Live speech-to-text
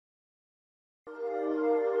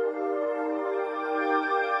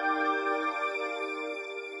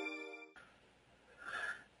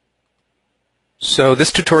So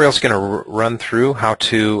this tutorial is going to run through how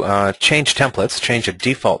to change templates, change a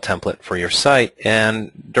default template for your site,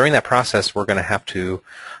 and during that process we're going to have to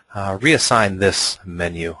reassign this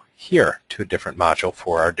menu here to a different module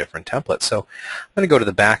for our different templates. So I'm going to go to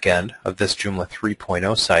the back end of this Joomla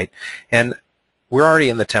 3.0 site, and we're already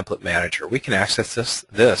in the template manager. We can access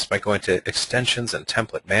this by going to Extensions and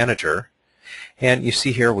Template Manager, and you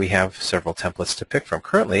see here we have several templates to pick from.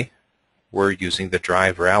 Currently we're using the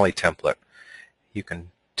Drive Rally template. You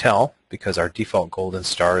can tell because our default golden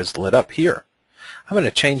star is lit up here. I'm going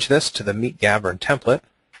to change this to the Meet Gavern template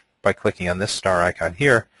by clicking on this star icon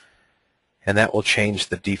here, and that will change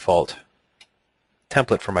the default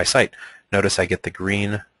template for my site. Notice I get the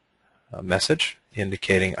green message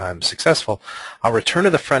indicating I'm successful. I'll return to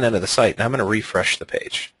the front end of the site, and I'm going to refresh the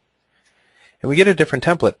page. And we get a different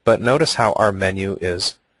template, but notice how our menu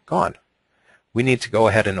is gone. We need to go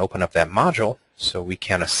ahead and open up that module so we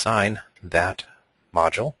can assign that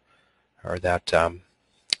module, or that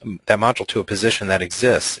module to a position that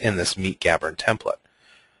exists in this Meet Gavern template.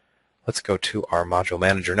 Let's go to our module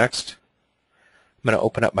manager next. I'm going to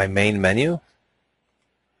open up my main menu,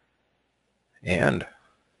 and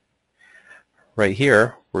right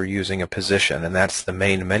here we're using a position, and that's the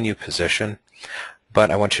main menu position, but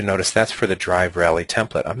I want you to notice that's for the Drive Rally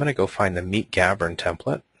template. I'm going to go find the Meet Gavern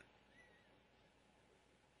template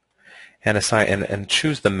and assign and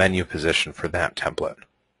choose the menu position for that template.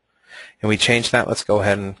 And we change that. Let's go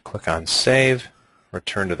ahead and click on Save,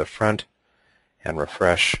 return to the front, and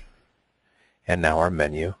refresh, and now our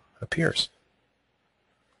menu appears.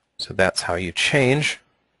 So that's how you change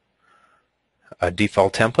a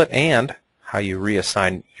default template and how you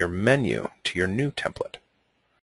reassign your menu to your new template.